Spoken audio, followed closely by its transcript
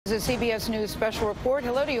This is a CBS News special report.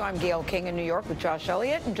 Hello to you. I'm Gail King in New York with Josh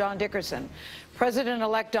Elliott and John Dickerson.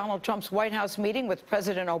 President-elect Donald Trump's White House meeting with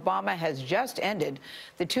President Obama has just ended.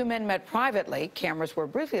 The two men met privately. Cameras were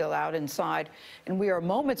briefly allowed inside, and we are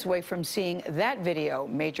moments away from seeing that video.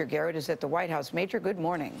 Major Garrett is at the White House. Major, good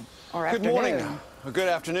morning or afternoon. Good morning. Good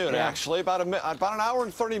afternoon, actually. About an hour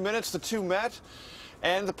and 30 minutes, the two met.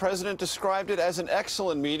 And the president described it as an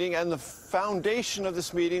excellent meeting, and the foundation of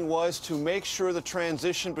this meeting was to make sure the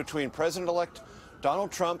transition between President-elect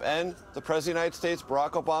Donald Trump and the President of the United States,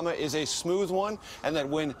 Barack Obama, is a smooth one, and that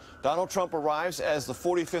when Donald Trump arrives as the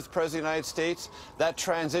 45th President of the United States, that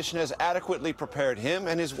transition has adequately prepared him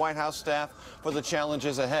and his White House staff for the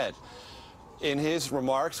challenges ahead. In his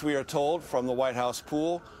remarks, we are told from the White House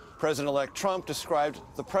pool, President-elect Trump described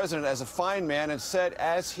the president as a fine man and said,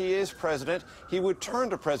 as he is president, he would turn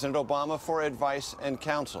to President Obama for advice and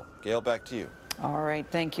counsel. Gail, back to you. All right.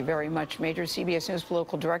 Thank you very much, Major. CBS News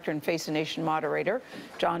political director and Face the Nation moderator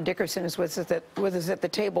John Dickerson is with us at the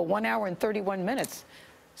table. 1 hour and 31 minutes.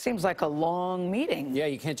 Seems like a long meeting. Yeah,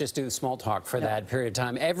 you can't just do small talk for that period of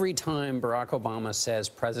time. Every time Barack Obama says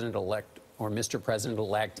President-elect or Mr.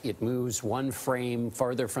 President-elect, it moves one frame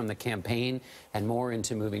farther from the campaign and more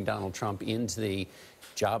into moving Donald Trump into the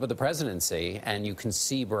job of the presidency. And you can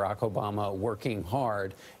see Barack Obama working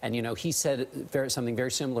hard. And, you know, he said something very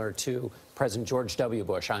similar to President George W.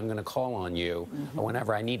 Bush. I'm going to call on you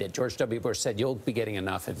whenever I need it. George W. Bush said, you'll be getting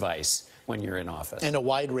enough advice when you're in office. And a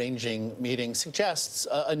wide-ranging meeting suggests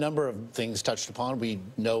a number of things touched upon. We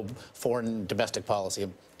know foreign and domestic policy,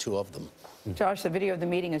 two of them. Josh, the video of the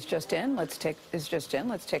meeting is just in. Let's take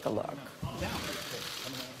a look.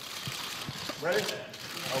 Ready?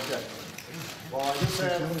 Okay. Well, I just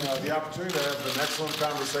had the opportunity to have an excellent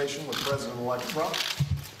conversation with President-elect Trump.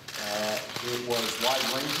 It was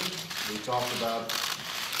wide-ranging. We talked about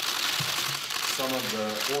some of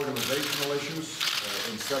the organizational issues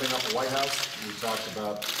in setting up the White House. We talked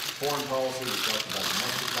about foreign policy. We talked about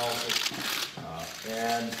domestic policy.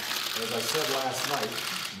 And as I said last night,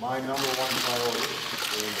 my number one priority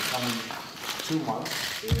in the coming 2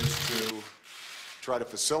 months is to try to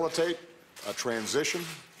facilitate a transition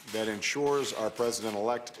that ensures our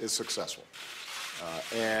president-elect is successful.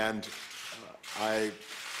 I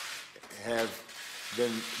have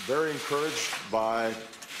been very encouraged by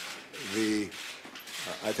the,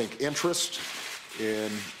 I think, interest in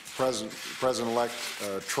President-elect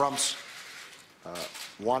Trump's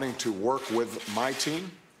wanting to work with my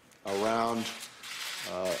team around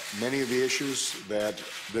many of the issues that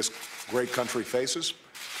this great country faces.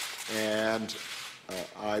 And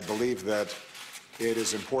I believe that it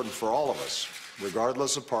is important for all of us,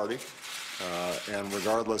 regardless of party and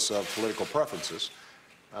regardless of political preferences,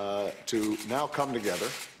 to now come together,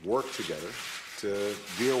 work together, to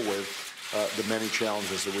deal with the many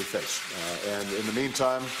challenges that we face. And in the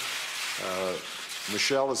meantime,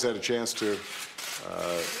 Michelle has had a chance to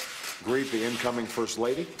greet the incoming First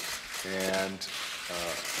Lady, and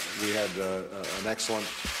we had an excellent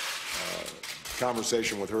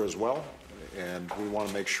conversation with her as well, and we want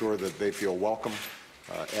to make sure that they feel welcome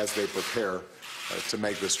as they prepare to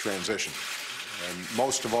make this transition. And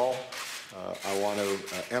most of all, I want to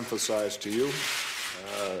emphasize to you,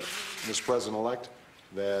 Mr. President-elect,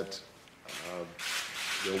 that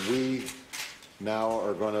we now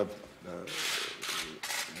are going to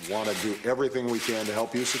want to do everything we can to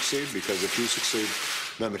help you succeed, because if you succeed,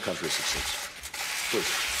 then the country succeeds. Please.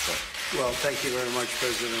 Sorry. Well, thank you very much,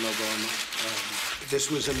 President Obama. This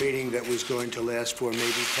was a meeting that was going to last for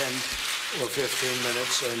maybe 10 or 15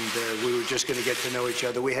 minutes, and we were just going to get to know each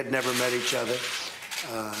other. We had never met each other.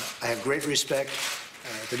 I have great respect.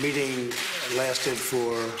 The meeting lasted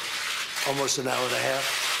for almost an hour and a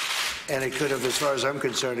half, and it could have, as far as I'm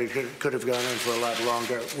concerned, it could have gone on for a lot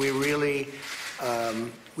longer. We really,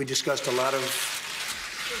 we discussed a lot of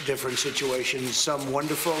different situations, some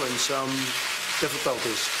wonderful and some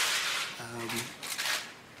difficulties.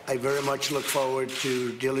 I very much look forward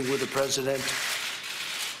to dealing with the president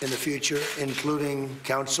in the future, including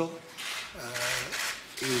counsel.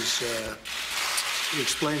 He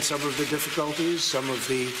explained some of the difficulties, some of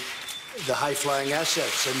the high-flying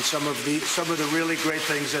assets, and some of the really great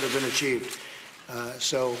things that have been achieved.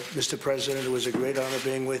 So, Mr. President, it was a great honor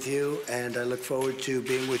being with you, and I look forward to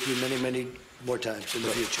being with you many, many more times in the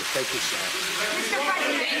future. Thank you, sir.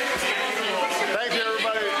 Thank you,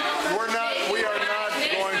 everybody. We are not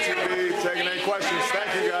going to be taking any questions.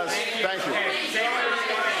 Thank you, guys. Thank you.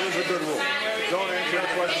 Here's a good rule. Don't answer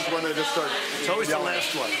any questions when they just start. It's always the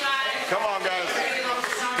last one. Come on, guys.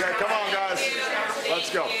 Yeah, come on, guys. Let's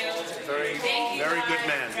go. Very good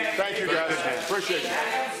man. Thank you, guys. Appreciate you.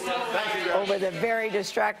 Thank you, guys. Over the very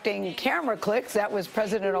distracting camera clicks, that was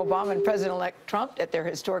President Obama and President-elect Trump at their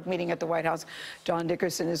historic meeting at the White House. John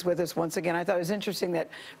Dickerson is with us once again. I thought it was interesting that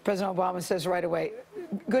President Obama says right away,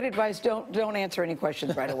 good advice, don't answer any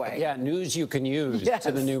questions right away. Yeah, news you can use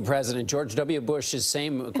to the new president. George W. Bush's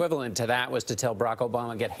same equivalent to that was to tell Barack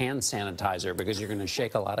Obama, get hand sanitizer because you're going to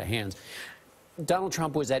shake a lot of hands. Donald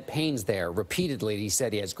Trump was at pains there repeatedly. He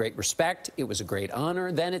said he has great respect. It was a great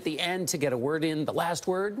honor. Then at the end, to get a word in, the last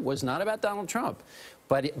word was not about Donald Trump,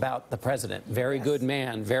 but about the president. Very good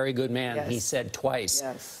man, he said twice.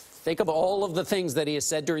 Think of all of the things that he has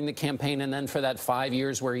said during the campaign, and then for that 5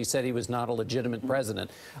 years where he said he was not a legitimate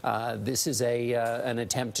president. This is an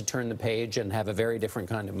attempt to turn the page and have a very different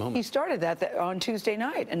kind of moment. He started that on Tuesday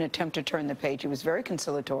night, an attempt to turn the page. He was very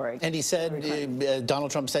conciliatory. And he said,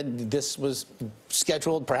 Donald Trump said this was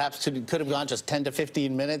scheduled, perhaps could have gone just 10 to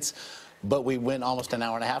 15 minutes. But we went almost an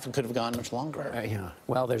hour and a half and could have gone much longer. Yeah.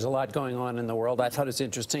 Well, there's a lot going on in the world. I thought it was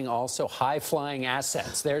interesting. Also, high-flying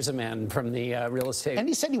assets. There's a man from the real estate. And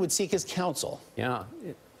he said he would seek his counsel. Yeah.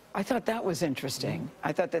 I thought that was interesting.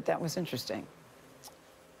 I thought that was interesting.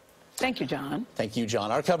 Thank you, John. Thank you,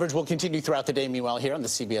 John. Our coverage will continue throughout the day, meanwhile, here on the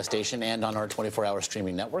CBS station and on our 24-hour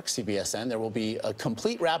streaming network, CBSN. There will be a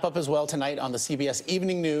complete wrap-up as well tonight on the CBS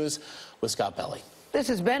Evening News with Scott Belly. This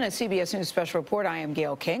has been a CBS News Special Report. I am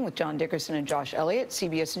Gayle King with John Dickerson and Josh Elliott,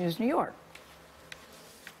 CBS News, New York.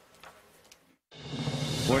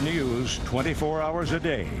 For news 24 hours a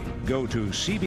day, go to CBS.